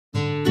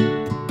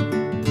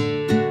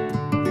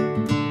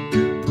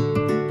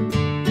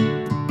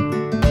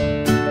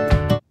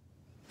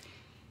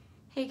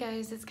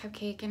guys, it's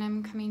Cupcake and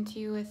I'm coming to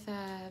you with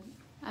a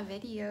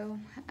video.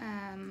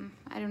 I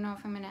don't know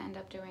if I'm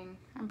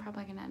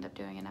probably gonna end up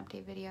doing an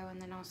update video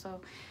and then also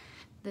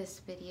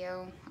this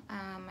video.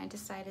 I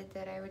decided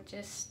that I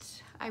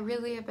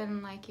really have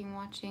been liking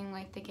watching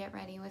like the Get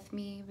Ready With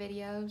Me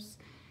videos.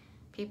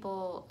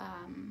 People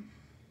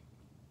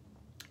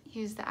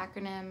use the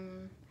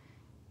acronym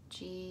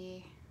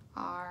GRWM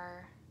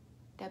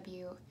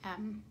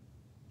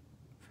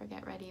for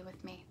Get Ready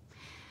With Me.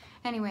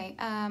 Anyway,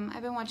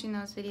 I've been watching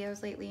those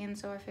videos lately, and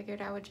so I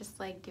figured I would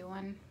just like do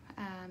one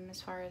as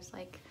far as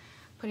like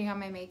putting on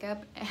my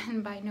makeup.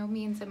 And by no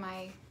means am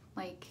I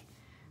like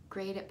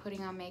great at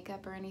putting on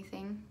makeup or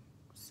anything,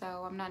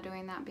 so I'm not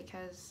doing that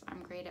because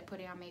I'm great at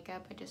putting on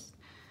makeup.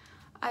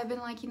 I've been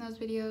liking those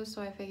videos,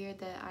 so I figured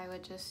that I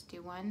would just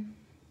do one.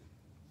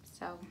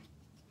 So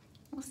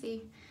we'll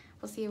see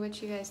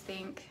what you guys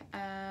think.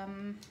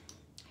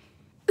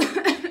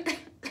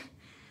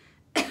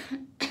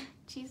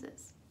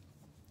 Jesus.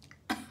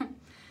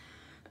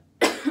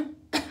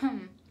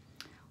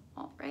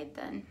 Alright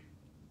then.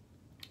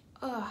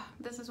 Oh,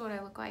 this is what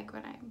I look like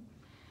when I'm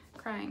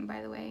crying,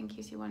 by the way, in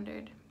case you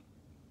wondered.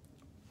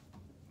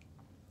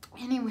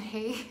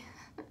 Anyway,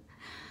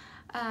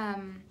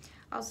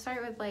 I'll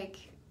start with I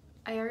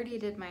already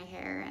did my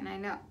hair, and I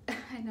know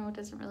it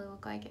doesn't really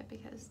look like it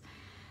because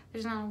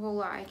there's not a whole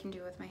lot I can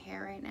do with my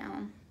hair right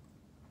now.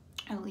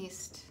 At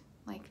least,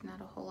 not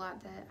a whole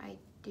lot that I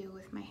do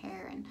with my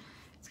hair, and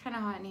it's kind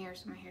of hot in here,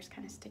 so my hair's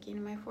kind of sticking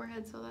to my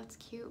forehead, so that's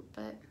cute.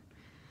 But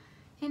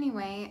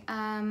anyway,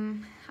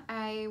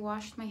 I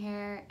washed my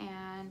hair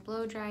and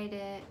blow dried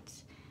it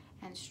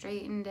and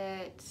straightened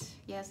it.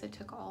 Yes, it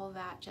took all of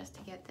that just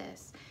to get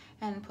this,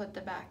 and put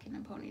the back in a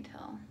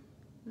ponytail.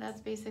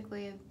 That's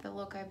basically the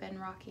look I've been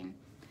rocking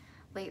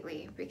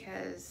lately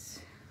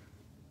because,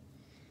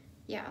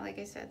 yeah, like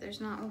I said,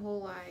 there's not a whole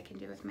lot I can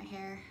do with my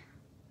hair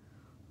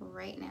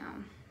right now.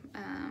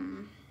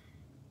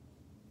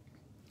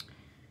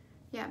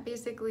 Yeah,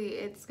 basically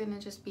it's gonna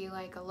just be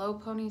like a low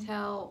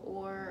ponytail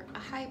or a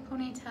high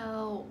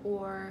ponytail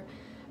or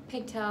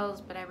pigtails,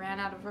 but I ran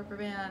out of rubber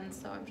bands,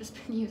 so I've just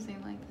been using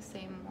like the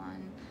same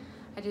one.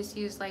 I just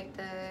use like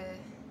the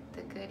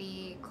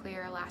Goody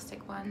clear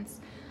elastic ones.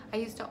 I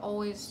used to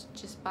always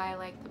just buy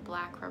like the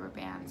black rubber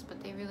bands,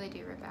 but they really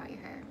do rip out your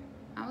hair.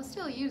 I will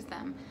still use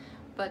them,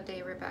 but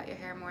they rip out your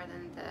hair more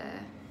than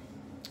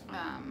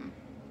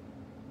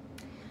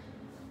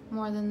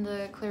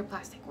the clear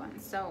plastic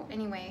ones. So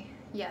anyway,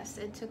 yes,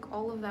 it took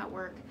all of that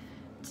work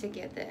to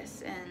get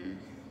this, and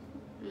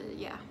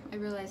yeah, I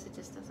realize it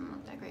just doesn't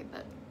look that great,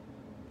 but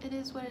it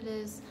is what it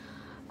is.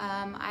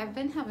 I've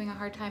been having a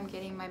hard time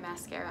getting my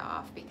mascara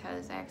off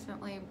because I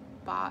accidentally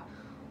bought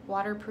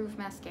waterproof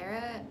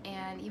mascara,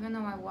 and even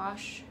though I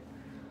wash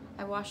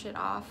it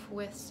off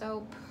with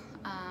soap,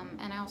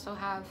 and I also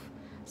have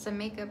some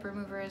makeup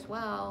remover as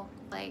well,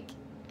 it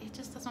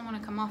just doesn't want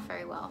to come off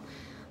very well.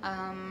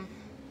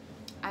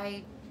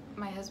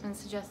 My husband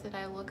suggested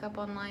I look up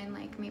online,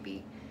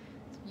 maybe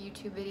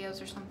YouTube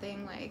videos or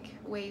something,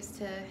 ways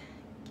to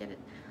get it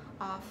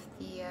off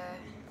the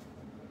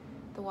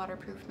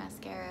waterproof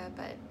mascara.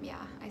 But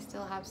yeah, I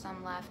still have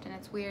some left, and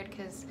it's weird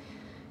because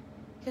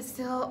it's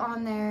still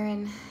on there,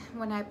 and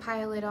when I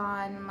pile it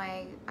on,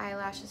 my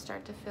eyelashes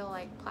start to feel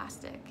like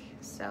plastic.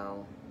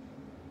 So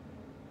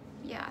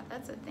yeah,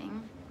 that's a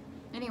thing.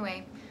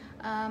 Anyway,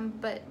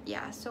 but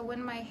yeah, so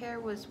when my hair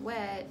was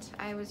wet,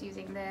 I was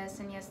using this,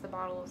 and yes, the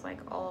bottle was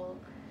all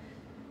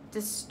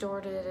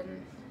distorted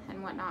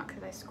and whatnot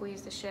because I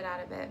squeezed the shit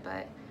out of it,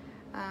 but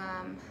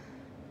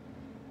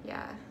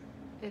yeah,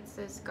 it's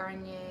this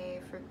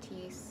Garnier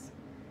Fructis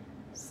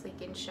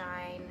Sleek and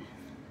Shine,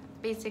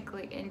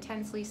 basically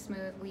intensely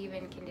smooth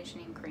leave-in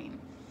conditioning cream.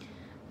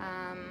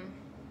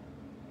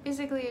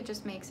 Basically it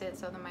just makes it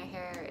so that my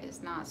hair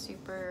is not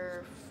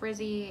super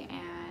frizzy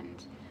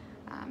and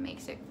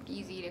makes it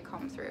easy to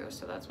comb through.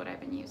 So that's what I've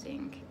been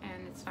using,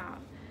 and it's not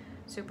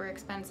super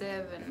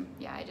expensive, and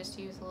yeah, I just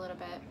use a little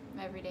bit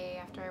every day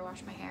after I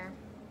wash my hair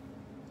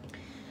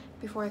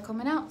before I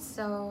comb it out.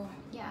 So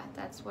yeah,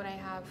 that's what I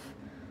have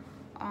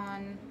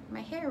on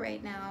my hair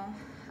right now.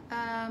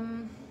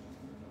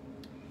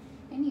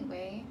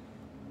 Anyway,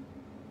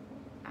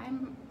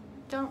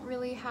 don't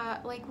really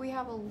have, we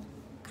have a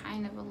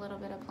kind of a little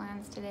bit of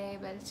plans today,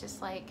 but it's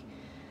just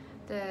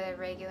the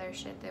regular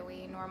shit that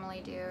we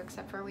normally do,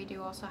 except for we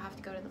do also have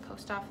to go to the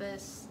post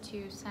office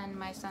to send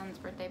my son's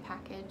birthday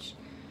package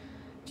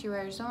to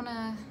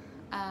Arizona.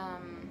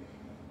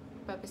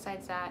 But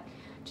besides that,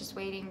 just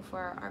waiting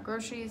for our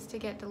groceries to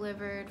get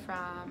delivered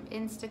from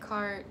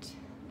Instacart.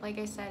 Like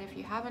I said, if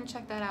you haven't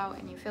checked that out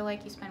and you feel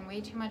like you spend way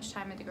too much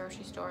time at the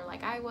grocery store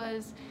like I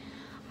was,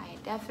 I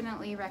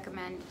definitely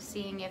recommend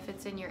seeing if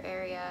it's in your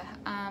area.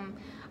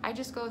 I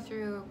just go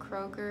through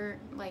Kroger,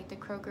 the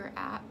Kroger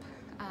app.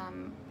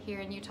 Here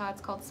in Utah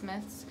it's called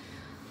Smith's,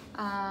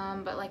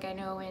 but I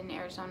know in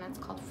Arizona it's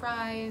called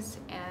Fry's,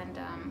 and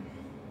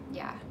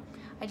yeah,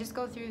 I just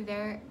go through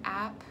their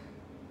app,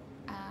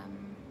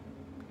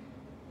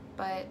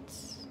 but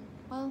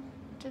well,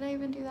 did I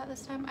even do that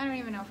this time? I don't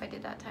even know if I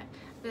did that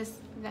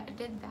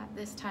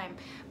this time.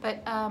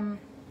 But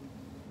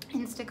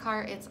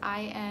Instacart, it's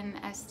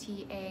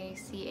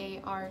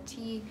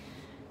INSTACART.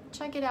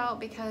 Check it out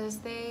because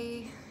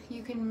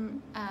you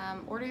can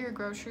order your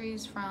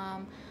groceries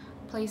from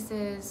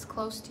places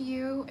close to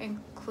you,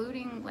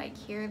 including like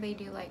here they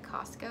do like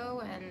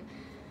Costco, and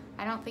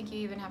I don't think you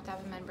even have to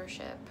have a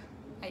membership.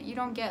 You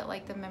don't get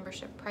like the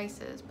membership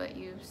prices, but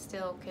you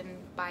still can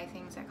buy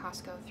things at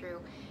Costco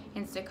through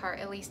Instacart,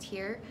 at least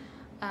here.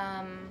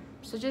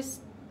 So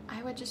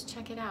I would just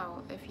check it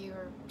out if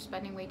you're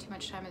spending way too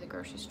much time at the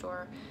grocery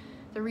store.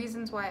 The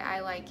reasons why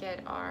I like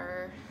it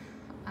are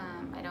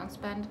I don't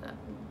spend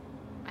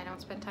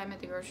time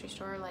at the grocery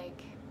store,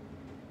 like,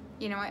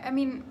 you know, I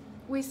mean,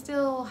 we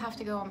still have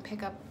to go and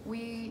pick up.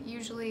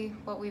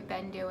 What we've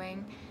been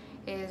doing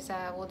is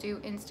we'll do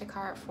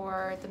Instacart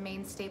for the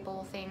main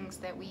staple things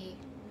that we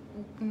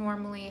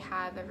normally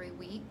have every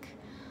week,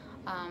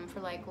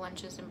 for like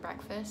lunches and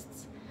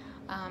breakfasts,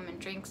 and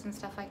drinks and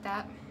stuff like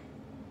that.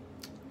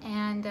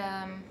 And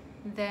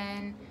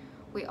then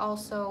we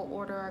also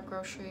order our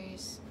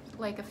groceries,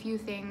 like a few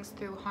things,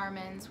 through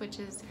Harmon's, which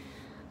is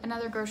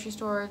another grocery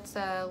store. It's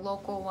a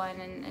local one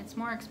and it's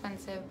more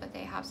expensive, but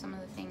they have some of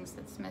the things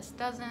that Smith's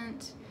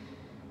doesn't.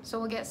 So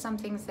we'll get some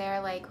things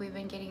there, like we've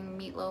been getting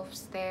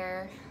meatloafs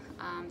there.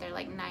 They're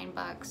like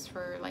 $9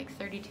 for like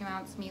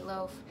 32-ounce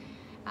meatloaf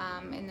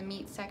in the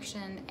meat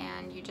section,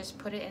 and you just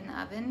put it in the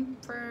oven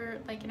for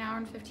like an hour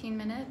and 15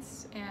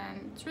 minutes,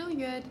 and it's really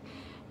good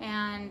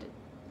and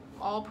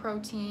all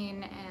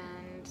protein,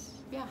 and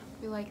yeah,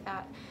 we like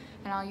that.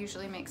 And I'll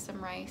usually make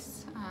some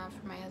rice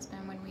for my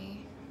husband when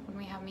we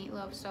have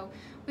meatloaf. So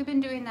we've been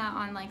doing that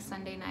on like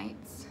Sunday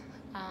nights.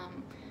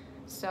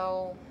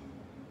 So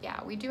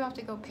yeah, we do have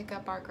to go pick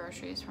up our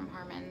groceries from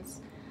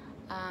Harmon's.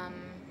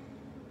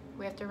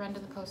 We have to run to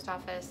the post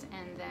office,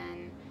 and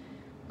then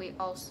we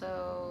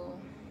also,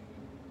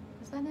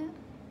 is that it?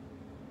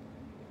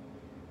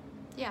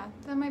 Yeah,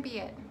 that might be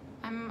it.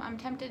 I'm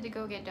tempted to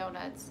go get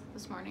donuts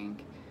this morning.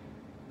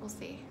 We'll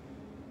see.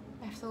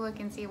 I have to look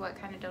and see what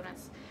kind of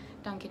donuts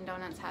Dunkin'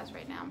 Donuts has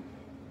right now.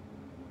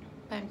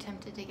 But I'm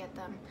tempted to get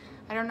them.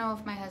 I don't know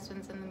if my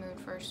husband's in the mood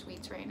for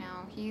sweets right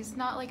now. He's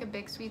not like a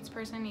big sweets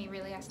person. He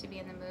really has to be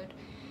in the mood.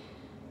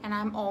 And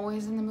I'm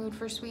always in the mood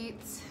for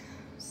sweets.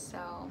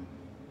 So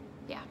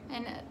yeah,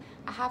 and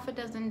a half a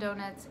dozen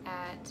donuts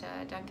at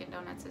Dunkin'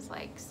 Donuts is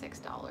like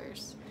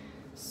 $6.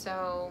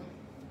 So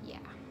yeah,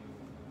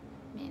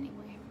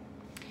 anyway.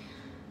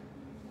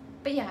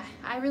 But yeah,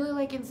 I really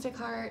like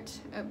Instacart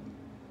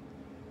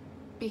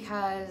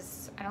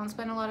because I don't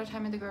spend a lot of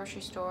time at the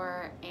grocery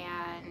store,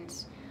 and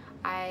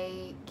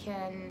I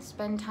can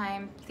spend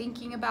time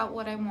thinking about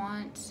what I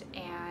want,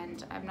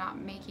 and I'm not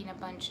making a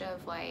bunch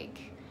of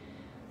like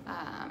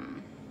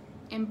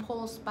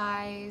impulse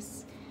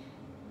buys,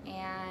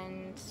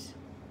 and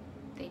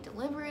they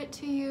deliver it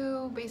to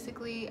you.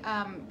 Basically,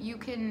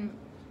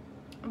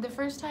 the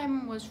first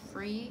time was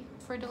free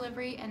for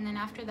delivery, and then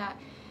after that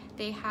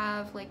they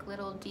have like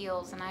little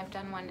deals, and I've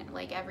done one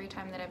like every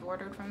time that I've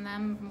ordered from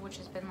them, which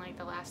has been like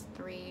the last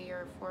 3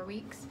 or 4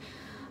 weeks.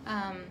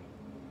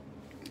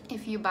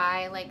 If you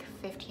buy like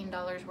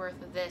 $15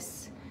 worth of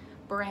this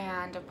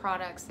brand of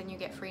products, then you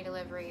get free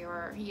delivery,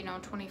 or you know,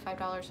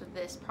 $25 of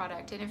this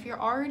product. And if you're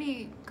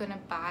already gonna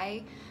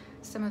buy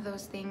some of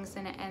those things,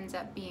 then it ends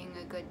up being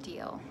a good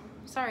deal.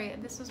 Sorry,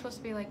 this was supposed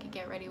to be like a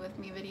get ready with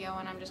me video,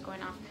 and I'm just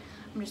going off.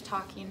 I'm just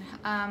talking.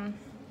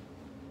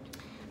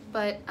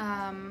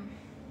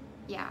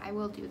 Yeah, I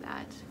will do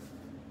that.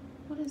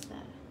 What is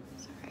that?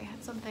 Sorry, I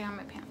had something on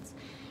my pants.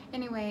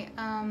 Anyway,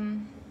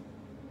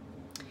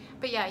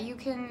 but yeah, you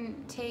can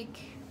take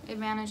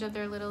advantage of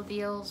their little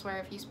deals where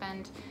if you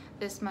spend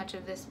this much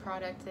of this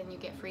product, then you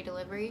get free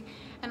delivery.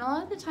 And a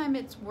lot of the time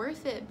it's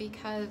worth it,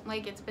 because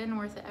like it's been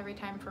worth it every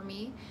time for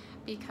me,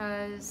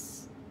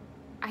 because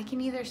I can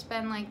either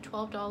spend like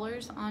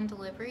 $12 on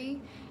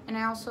delivery, and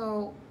I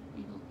also,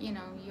 you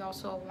know, you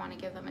also want to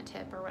give them a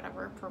tip or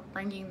whatever for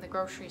bringing the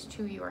groceries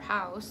to your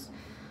house.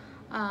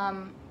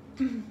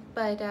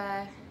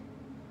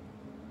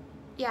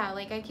 Yeah,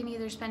 like I can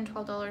either spend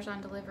 $12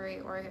 on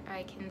delivery, or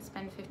I can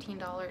spend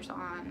 $15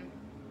 on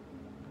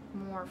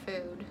more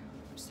food.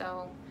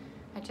 So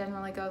I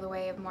generally go the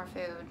way of more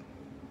food.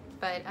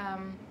 But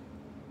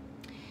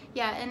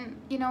yeah,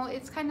 and you know,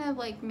 it's kind of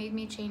like made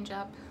me change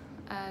up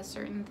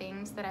certain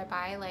things that I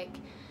buy. Like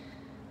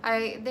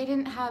they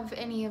didn't have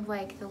any of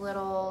like the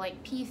little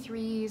like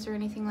P3s or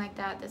anything like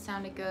that that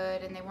sounded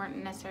good, and they weren't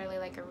necessarily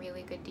like a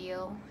really good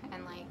deal.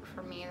 And like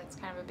for me, that's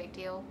kind of a big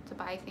deal to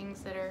buy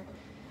things that are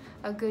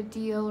a good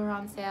deal or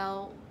on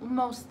sale.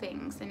 Most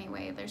things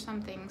anyway. There's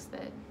some things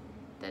that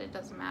it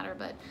doesn't matter,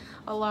 but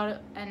a lot of,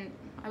 and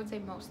I would say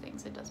most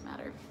things it does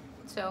matter.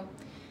 So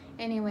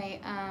anyway,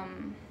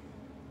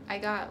 I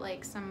got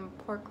like some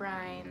pork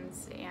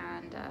rinds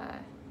and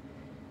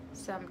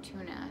some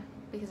tuna,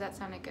 because that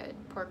sounded good,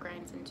 pork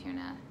rinds and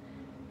tuna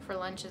for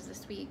lunches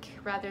this week,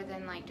 rather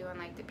than like doing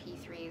like the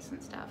P3s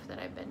and stuff that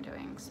I've been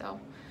doing. So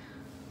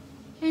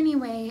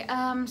Anyway,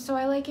 so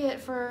I like it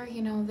for,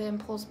 you know, the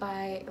impulse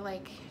buy,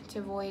 like to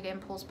avoid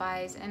impulse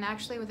buys. And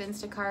actually with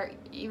Instacart,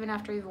 even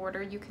after you've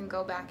ordered, you can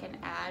go back and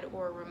add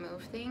or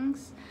remove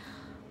things.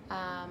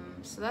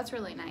 So that's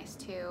really nice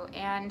too.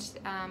 And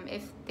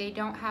if they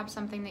don't have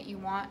something that you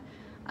want,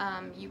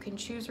 you can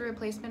choose a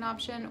replacement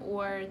option,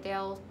 or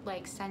they'll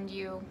like send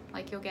you,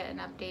 like you'll get an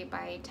update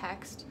by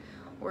text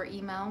or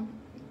email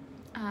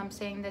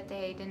saying that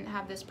they didn't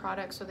have this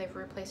product, so they've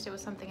replaced it with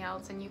something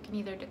else, and you can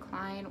either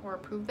decline or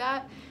approve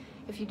that.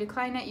 If you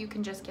decline it, you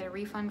can just get a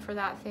refund for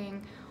that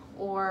thing,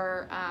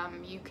 or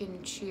you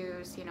can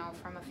choose, you know,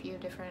 from a few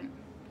different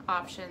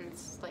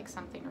options, like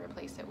something to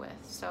replace it with.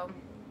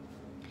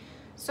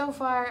 So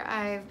far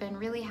I've been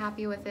really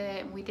happy with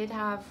it. We did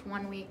have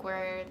one week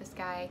where this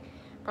guy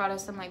brought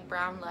us some like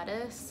brown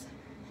lettuce,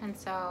 and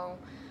so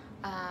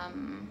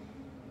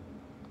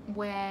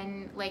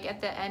when like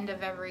at the end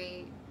of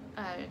every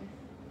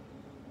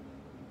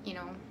you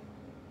know,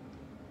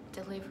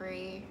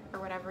 delivery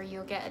or whatever,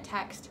 you'll get a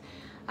text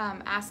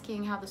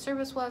asking how the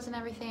service was and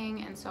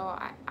everything. And so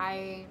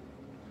I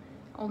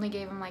only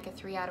gave him like a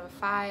 3 out of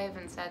 5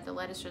 and said the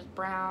lettuce was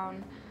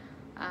brown.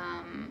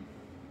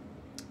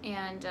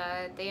 And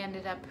they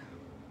ended up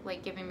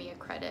like giving me a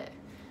credit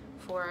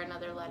for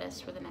another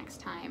lettuce for the next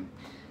time.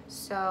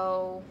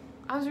 So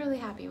I was really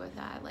happy with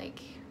that.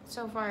 Like,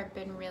 so far I've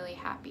been really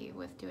happy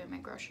with doing my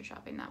grocery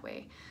shopping that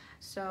way.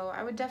 So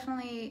I would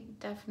definitely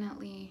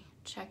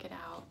check it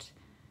out,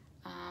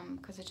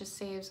 because it just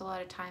saves a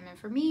lot of time. And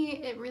for me,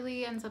 it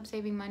really ends up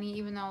saving money,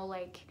 even though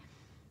like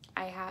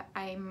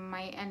I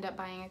might end up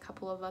buying a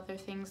couple of other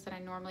things that I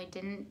normally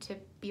didn't to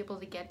be able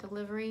to get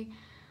delivery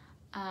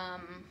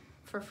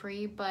for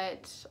free,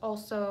 but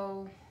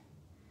also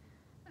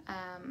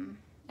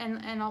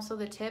and also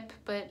the tip,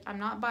 but I'm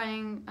not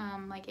buying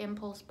like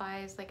impulse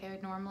buys like I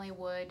normally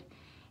would,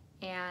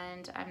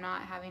 and I'm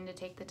not having to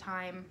take the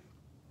time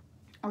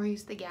or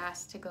use the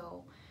gas to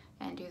go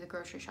and do the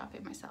grocery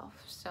shopping myself.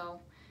 So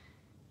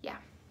yeah,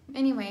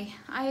 anyway,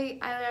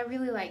 I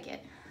really like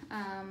it.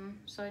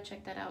 So I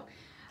checked that out.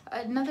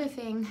 Another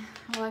thing,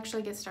 I'll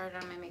actually get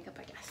started on my makeup,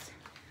 I guess.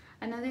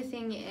 Another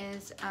thing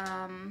is,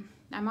 I'm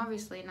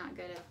obviously not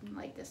good at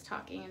like this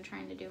talking and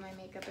trying to do my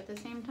makeup at the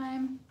same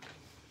time.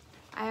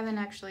 I haven't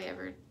actually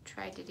ever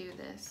tried to do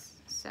this,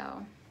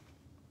 so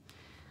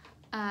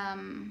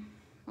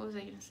what was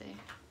I gonna say?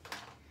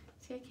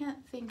 See, I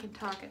can't think and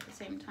talk at the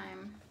same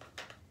time.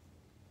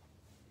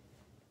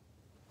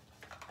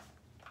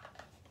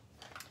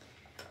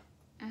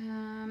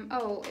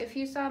 Oh, if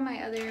you saw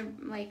my other,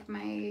 like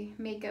my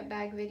makeup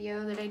bag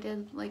video that I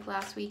did like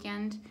last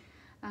weekend,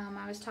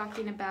 I was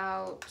talking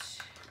about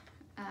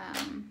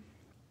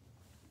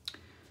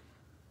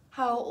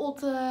how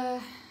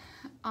Ulta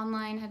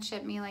online had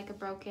shipped me like a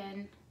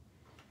broken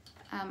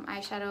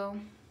eyeshadow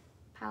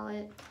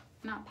palette,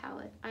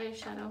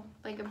 eyeshadow,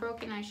 like a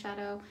broken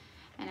eyeshadow,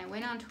 and I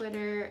went on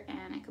Twitter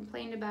and I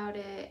complained about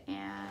it,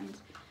 and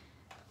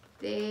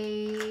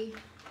they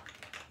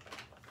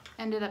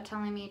ended up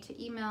telling me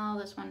to email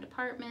this one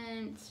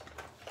department,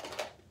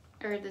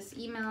 or this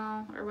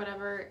email or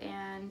whatever,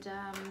 and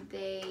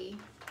they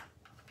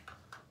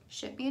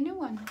shipped me a new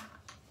one.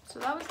 So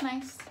that was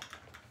nice.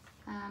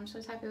 So I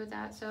was happy with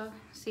that. So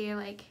see,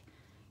 like,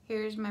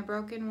 here's my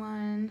broken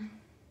one,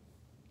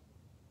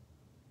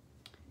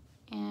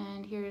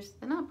 and here's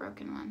the not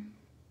broken one.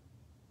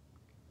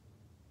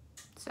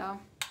 So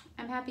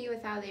I'm happy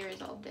with how they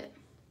resolved it.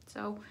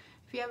 So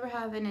if you ever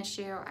have an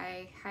issue,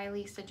 I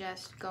highly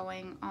suggest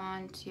going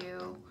on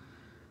to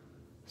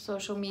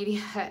social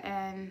media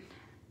and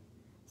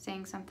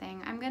saying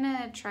something. I'm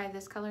gonna try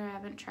this color. I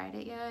haven't tried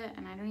it yet,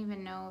 and I don't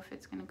even know if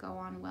it's gonna go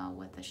on well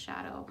with the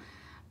shadow,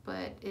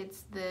 but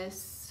it's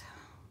this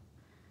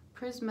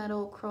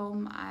Prismetal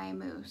Chrome Eye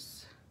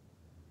Mousse.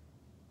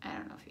 I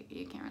don't know if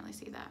you can't really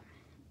see that.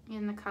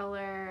 In the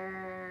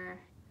color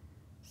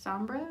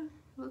Sombra, it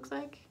looks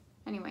like.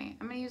 Anyway,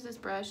 I'm gonna use this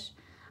brush.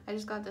 I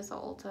just got this at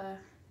Ulta.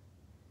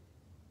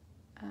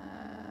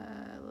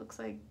 Looks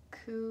like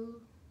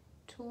Coup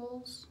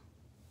Tools.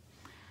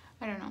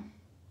 I don't know.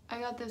 I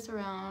got this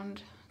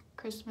around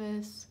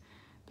Christmas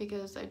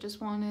because I just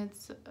wanted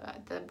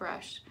the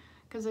brush,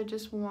 because I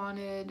just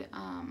wanted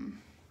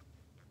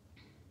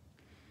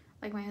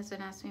like my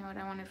husband asked me what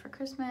I wanted for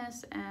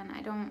Christmas, and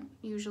I don't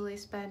usually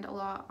spend a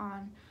lot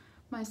on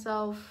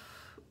myself,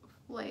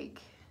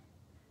 like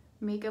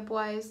makeup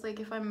wise. Like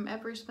if I'm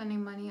ever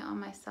spending money on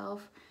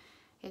myself,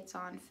 it's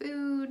on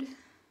food,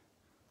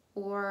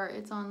 or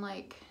it's on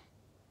like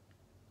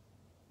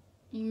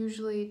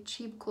usually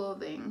cheap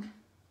clothing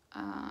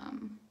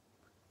from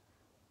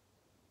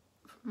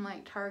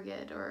like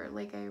Target, or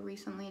like I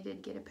recently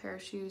did get a pair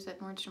of shoes at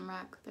Nordstrom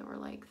Rack that were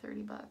like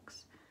 30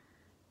 bucks.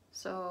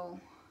 So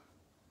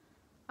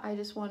I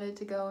just wanted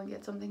to go and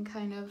get something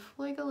kind of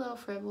like a little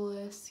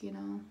frivolous, you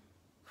know,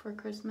 for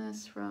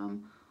Christmas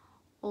from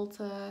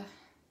Ulta.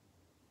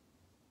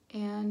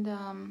 And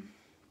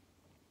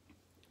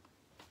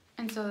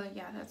so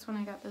yeah, that's when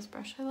I got this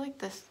brush. I like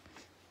this.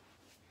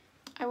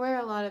 I wear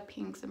a lot of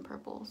pinks and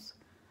purples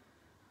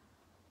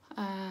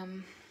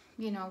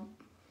you know,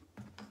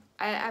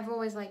 I've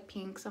always liked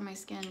pinks on my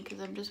skin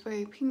because I'm just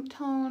very pink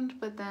toned,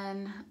 but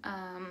then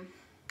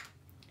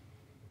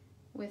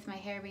with my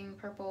hair being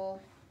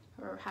purple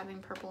or having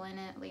purple in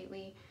it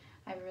lately,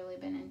 I've really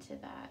been into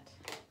that.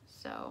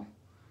 So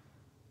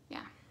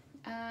yeah,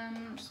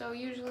 so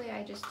usually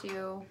I just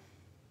do,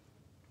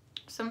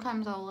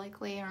 sometimes I'll like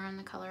layer on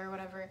the color or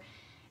whatever,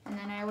 and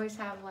then I always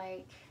have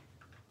like,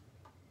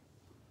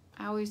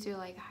 I always do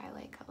like a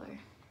highlight color.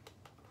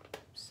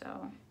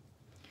 So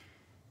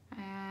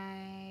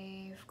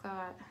I've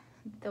got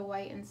the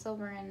white and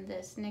silver in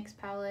this NYX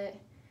palette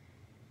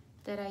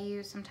that I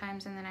use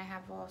sometimes, and then I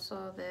have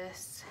also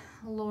this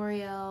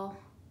L'Oreal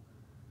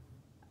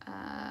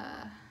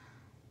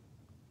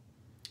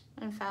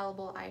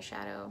Infallible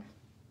eyeshadow,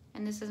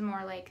 and this is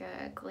more like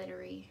a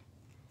glittery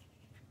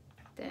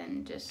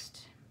than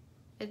just,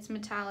 it's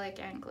metallic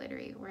and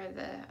glittery, where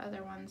the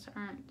other ones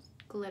aren't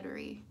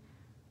glittery.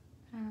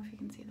 I don't know if you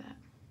can see that.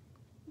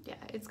 Yeah,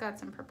 it's got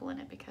some purple in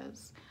it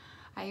because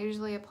I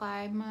usually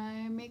apply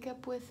my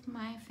makeup with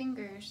my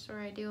fingers, or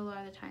I do a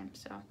lot of the time.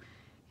 So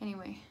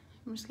anyway,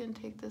 I'm just gonna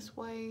take this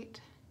white.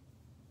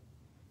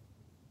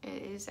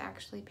 It is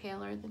actually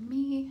paler than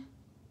me.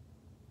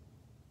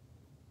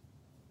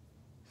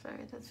 Sorry,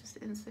 that's just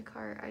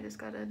Instacart. I just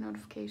got a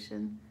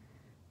notification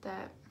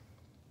that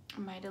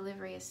my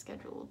delivery is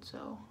scheduled,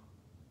 so.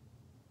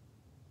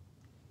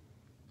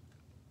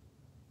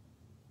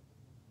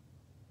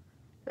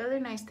 The other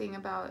nice thing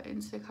about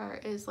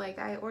Instacart is like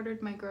I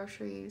ordered my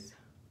groceries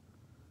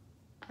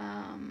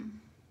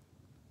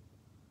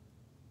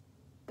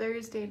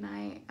Thursday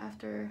night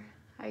after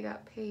I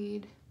got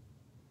paid,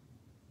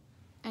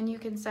 and you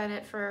can set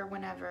it for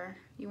whenever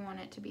you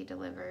want it to be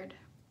delivered.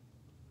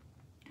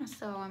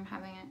 So I'm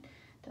having it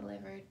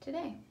delivered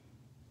today.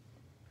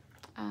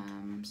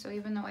 So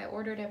even though I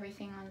ordered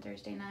everything on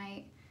Thursday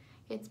night,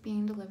 it's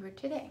being delivered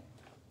today.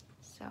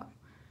 So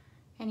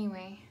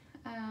anyway,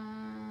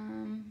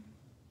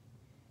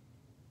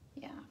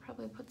 yeah, I'll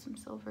probably put some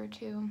silver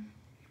too.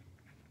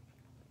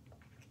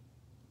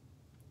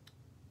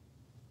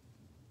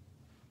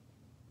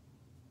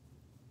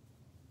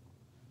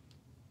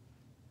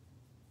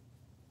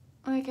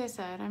 Like I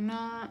said, I'm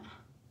not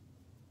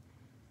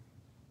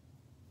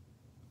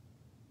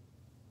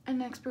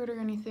an expert or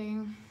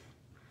anything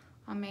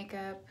on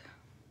makeup.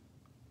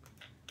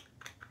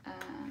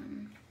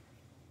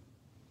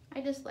 I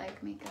just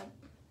like makeup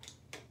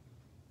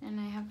and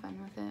I have fun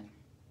with it.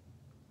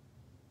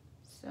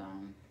 So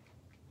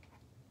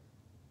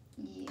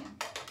yeah.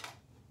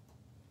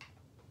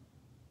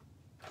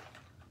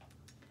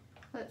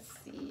 Let's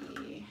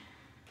see.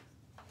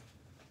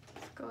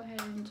 Let's go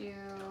ahead and do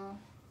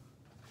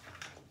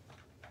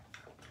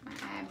my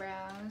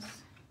eyebrows.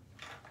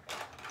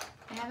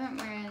 I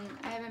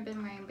haven't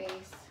been wearing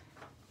base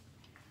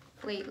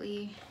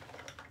lately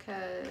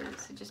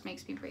because it just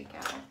makes me break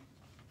out.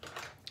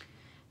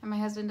 And my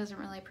husband doesn't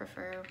really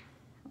prefer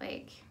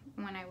like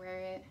when I wear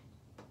it.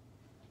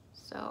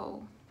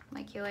 So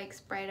like he likes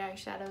bright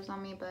eyeshadows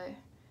on me, but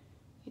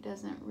he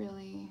doesn't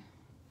really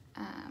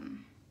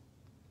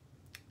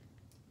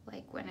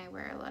like when I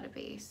wear a lot of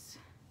base.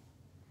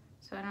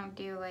 So I don't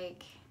do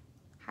like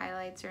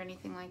highlights or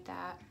anything like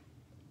that.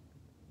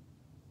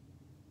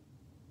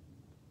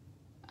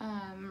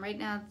 Right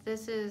now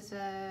this is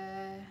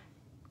a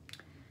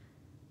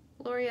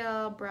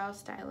L'Oreal Brow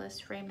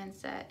Stylist Frame and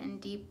Set in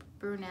Deep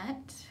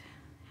Brunette,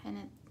 and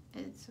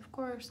it's of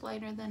course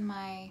lighter than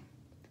my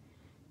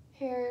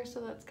hair, so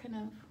that's kind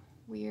of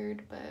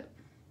weird, but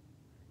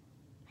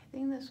I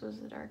think this was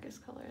the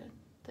darkest color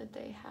that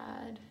they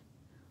had.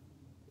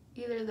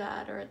 Either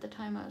that, or at the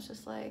time I was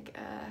just like,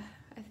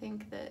 I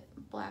think that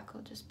black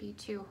will just be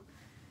too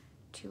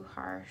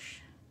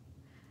harsh,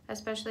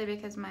 especially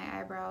because my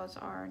eyebrows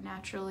are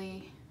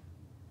naturally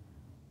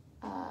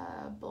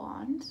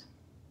blonde,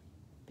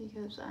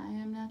 because I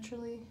am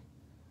naturally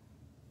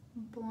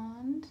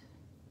blonde.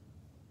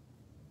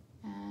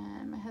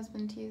 And my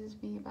husband teases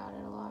me about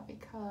it a lot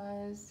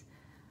because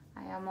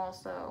I am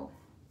also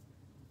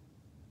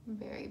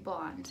very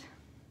blonde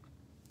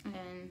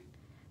in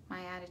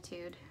my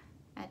attitude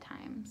at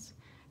times.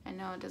 I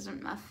know it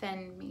doesn't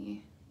offend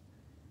me.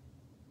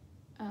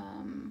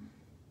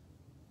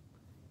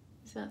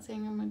 He's not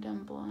saying I'm a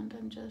dumb blonde,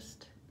 I'm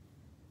just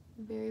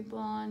very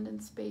blonde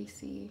and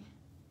spacey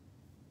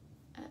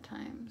at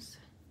times.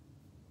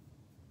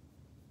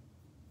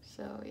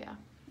 So yeah,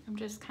 I'm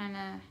just kind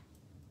of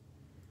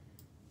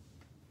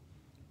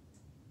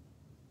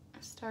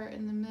start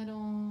in the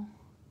middle,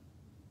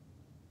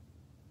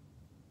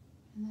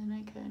 and then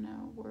I kind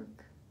of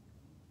work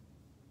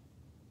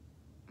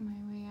my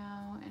way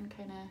out and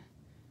kind of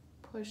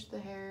push the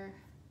hair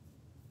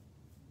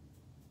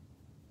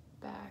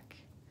back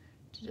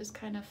to just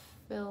kind of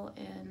fill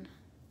in.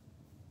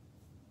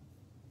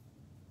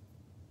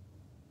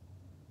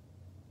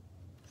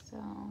 So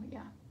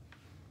yeah,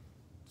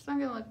 it's not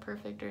gonna look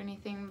perfect or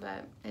anything,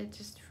 but it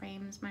just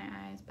frames my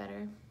eyes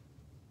better.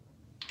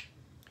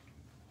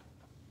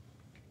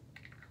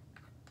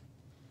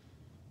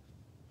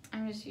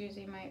 I'm just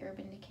using my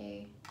Urban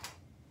Decay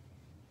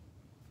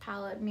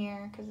palette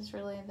mirror because it's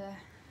really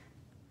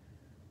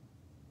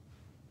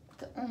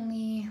the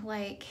only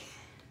like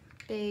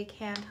big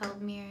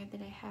handheld mirror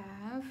that I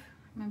have.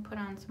 I'm gonna put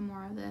on some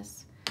more of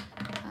this.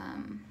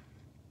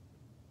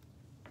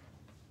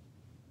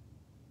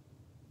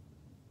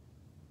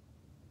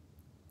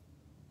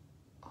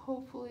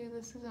 Hopefully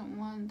this isn't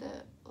one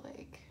that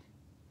like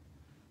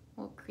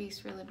will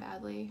crease really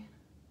badly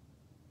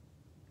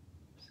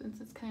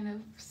since it's kind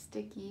of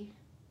sticky.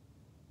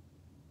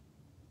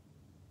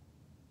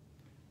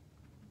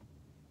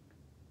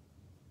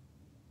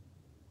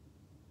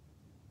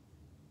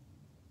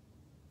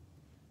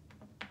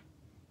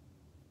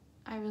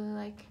 I really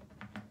like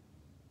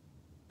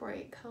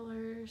bright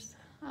colors.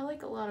 I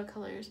like a lot of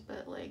colors,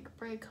 but like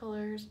bright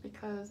colors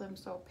because I'm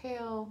so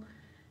pale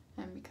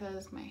and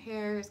because my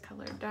hair is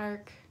colored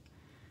dark.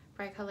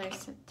 Bright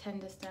colors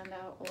tend to stand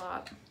out a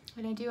lot.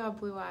 And I do have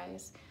blue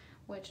eyes,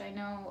 which I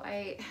know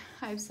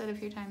I've said a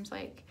few times,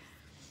 like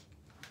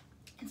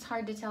it's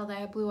hard to tell that I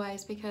have blue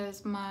eyes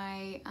because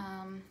my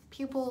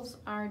pupils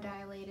are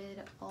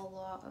dilated a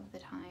lot of the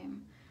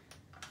time.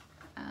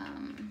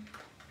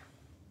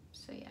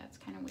 So yeah, it's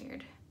kind of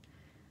weird.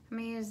 I'm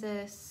gonna use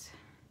this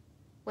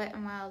Wet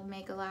n Wild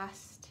Mega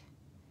Last,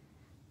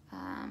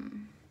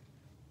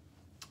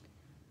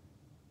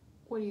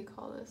 what do you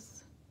call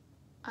this?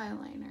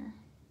 Eyeliner.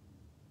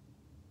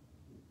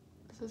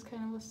 This is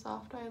kind of a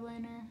soft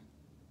eyeliner.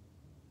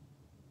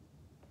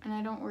 And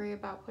I don't worry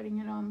about putting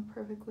it on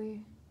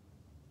perfectly.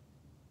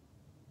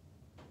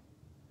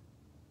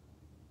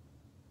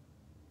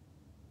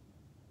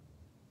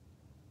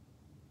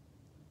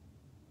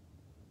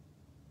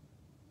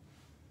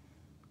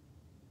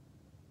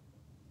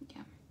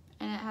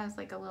 And it has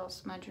like a little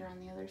smudger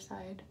on the other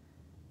side.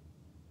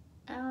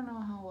 I don't know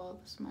how well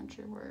the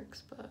smudger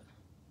works, but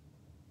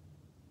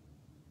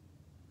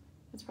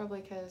it's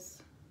probably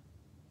because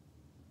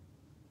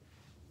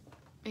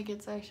it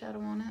gets eyeshadow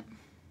on it.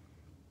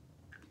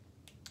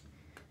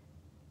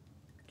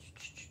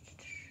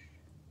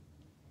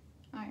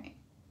 Alright,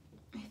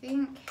 I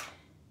think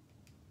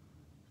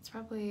that's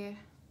probably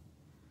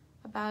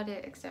about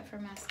it except for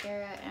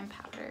mascara and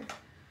powder.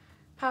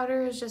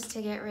 Powder is just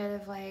to get rid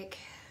of like,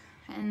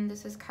 and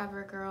this is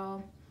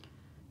CoverGirl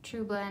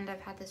True Blend. I've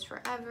had this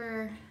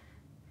forever.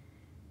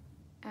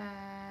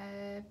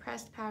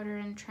 Pressed powder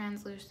and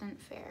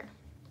translucent fair.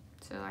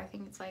 So I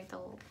think it's like the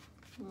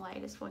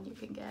lightest one you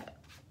can get.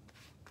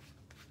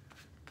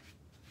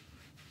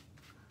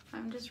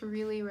 I'm just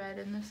really red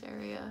in this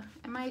area,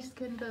 and my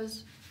skin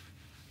does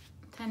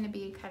tend to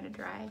be kind of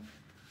dry.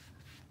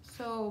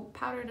 So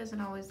powder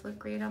doesn't always look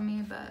great on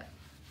me, but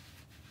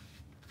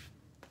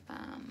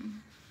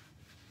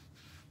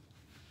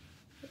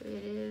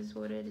it is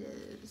what it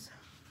is.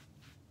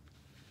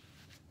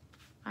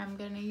 I'm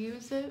gonna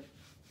use it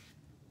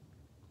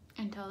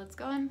until it's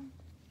gone,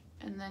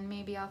 and then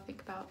maybe I'll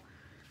think about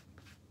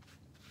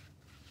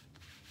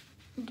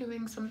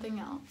doing something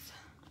else.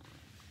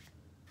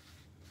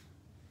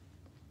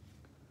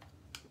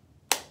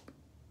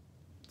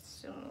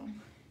 So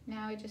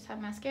now I just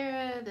have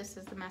mascara. This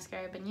is the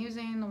mascara I've been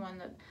using, the one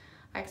that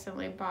I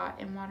accidentally bought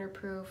in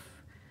waterproof,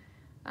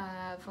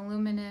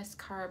 voluminous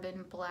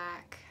carbon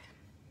black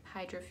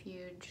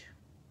hydrofuge.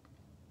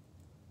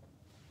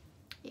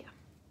 Yeah,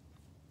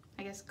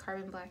 I guess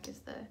carbon black is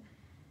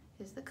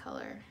the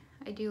color.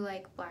 I do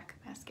like black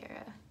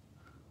mascara.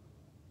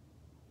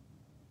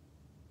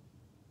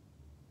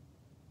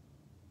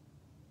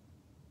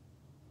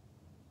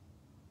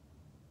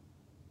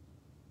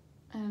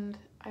 And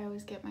I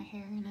always get my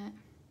hair in it,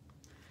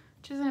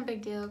 which isn't a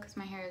big deal because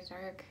my hair is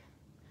dark,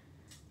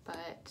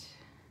 but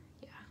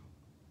yeah.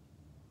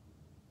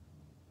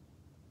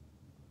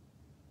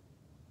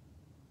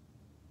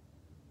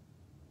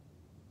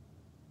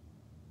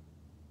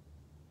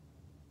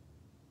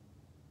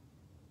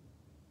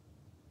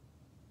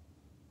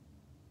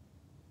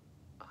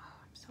 Oh,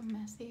 I'm so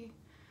messy.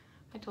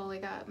 I totally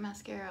got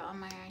mascara on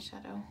my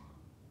eyeshadow.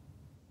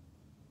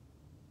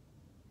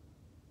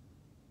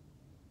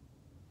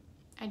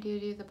 I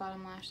do the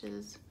bottom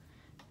lashes,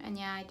 and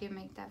yeah, I do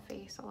make that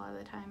face a lot of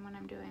the time when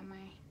I'm doing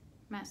my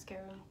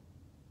mascara.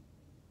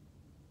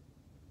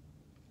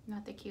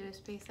 Not the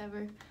cutest face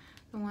ever,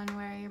 the one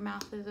where your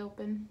mouth is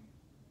open.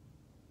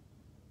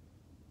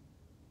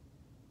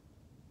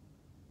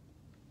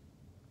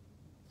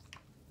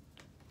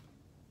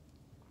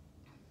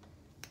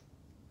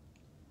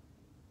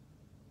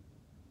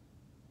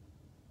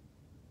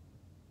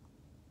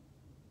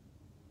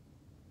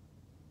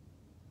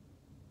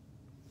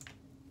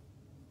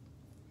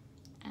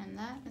 And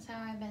that is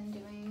how I've been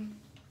doing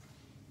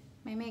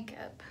my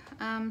makeup.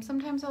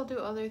 Sometimes I'll do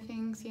other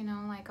things, you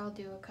know, like I'll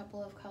do a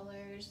couple of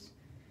colors.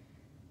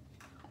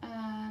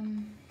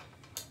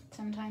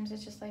 Sometimes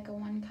it's just like a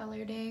one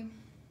color day.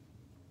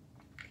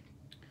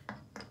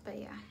 But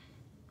yeah,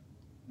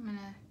 I'm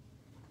gonna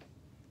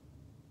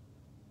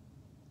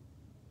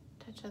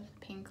touch up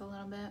the pink a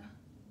little bit.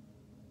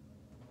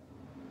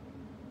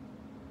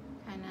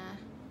 Kinda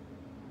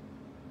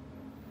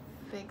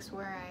fix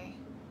where I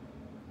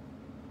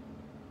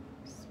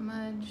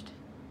smudged.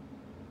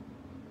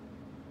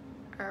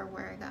 or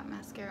where I got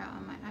mascara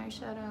on my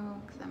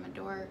eyeshadow because I'm a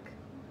dork.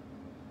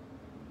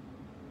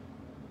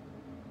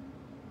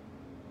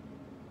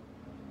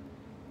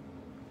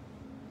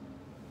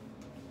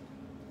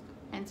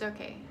 And it's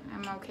okay.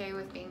 I'm okay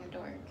with being a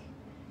dork.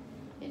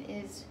 It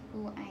is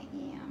who I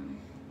am.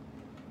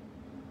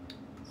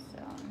 So,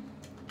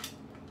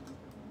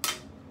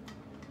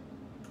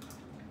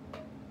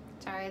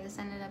 sorry, this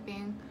ended up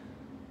being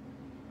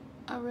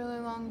a really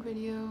long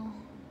video.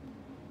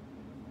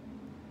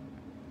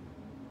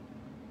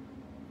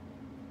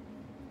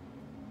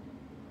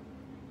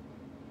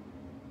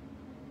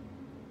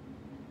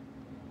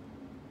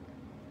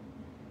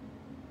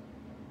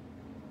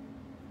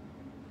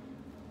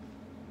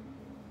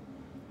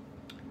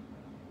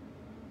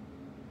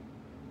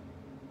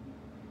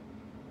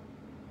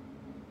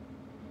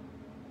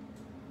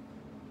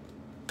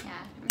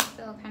 I'm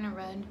still kind of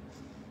red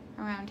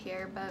around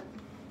here, but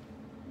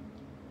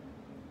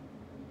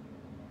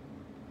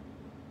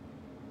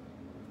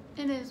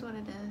it is what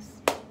it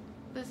is.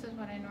 This is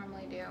what I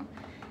normally do.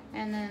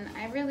 And then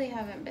I really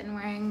haven't been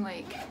wearing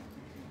like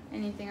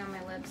anything on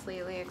my lips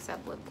lately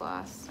except lip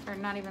gloss. Or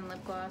not even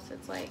lip gloss,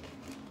 it's like,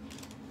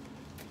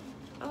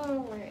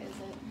 oh, where is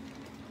it?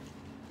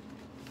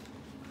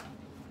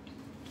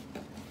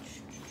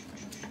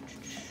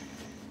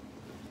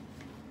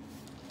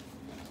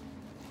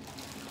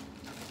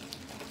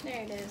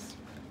 There it is.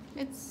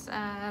 It's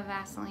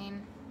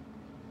Vaseline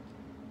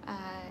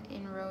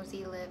in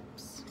Rosy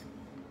Lips.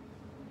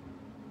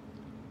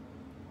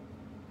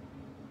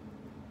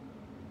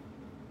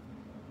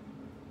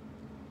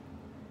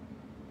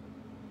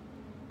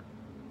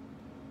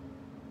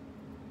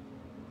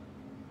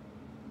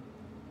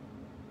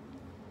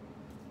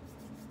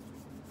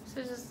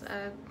 So just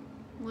a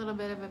little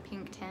bit of a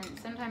pink tint.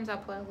 Sometimes I'll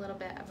put a little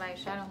bit of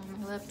eyeshadow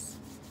on my lips.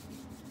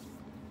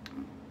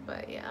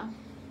 But yeah.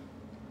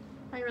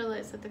 I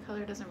realize that the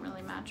color doesn't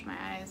really match my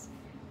eyes,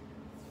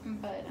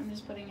 but I'm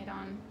just putting it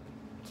on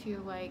to,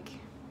 like,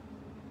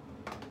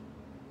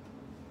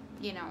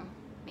 you know,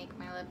 make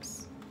my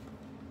lips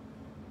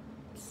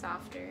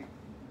softer.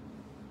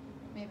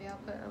 Maybe I'll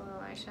put a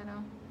little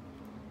eyeshadow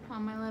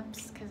on my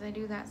lips because I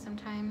do that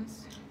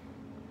sometimes.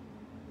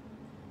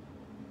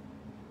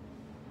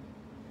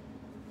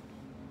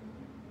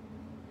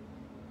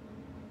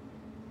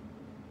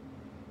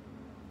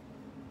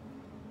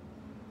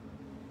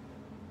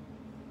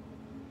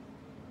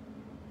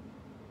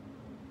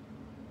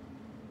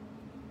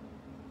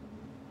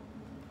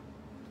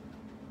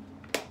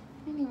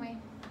 Anyway,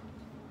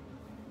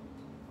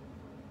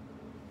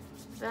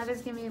 so that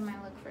is gonna be my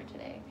look for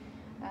today.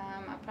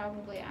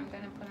 I'm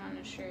gonna put on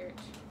a shirt.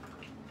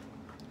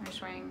 I'm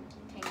just wearing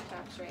tank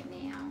tops right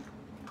now.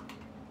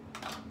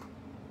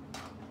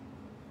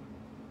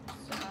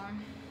 So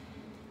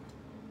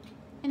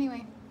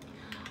anyway,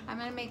 I'm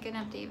gonna make an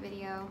update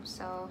video.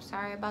 So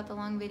sorry about the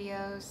long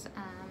videos.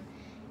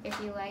 If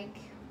you like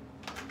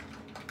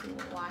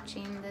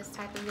watching this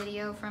type of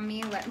video from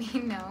me, let me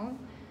know.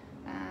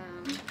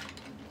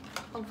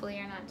 Hopefully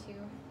you're not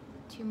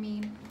too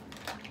mean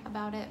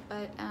about it,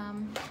 but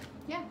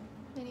yeah,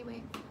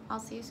 anyway,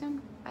 I'll see you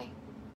soon. Bye.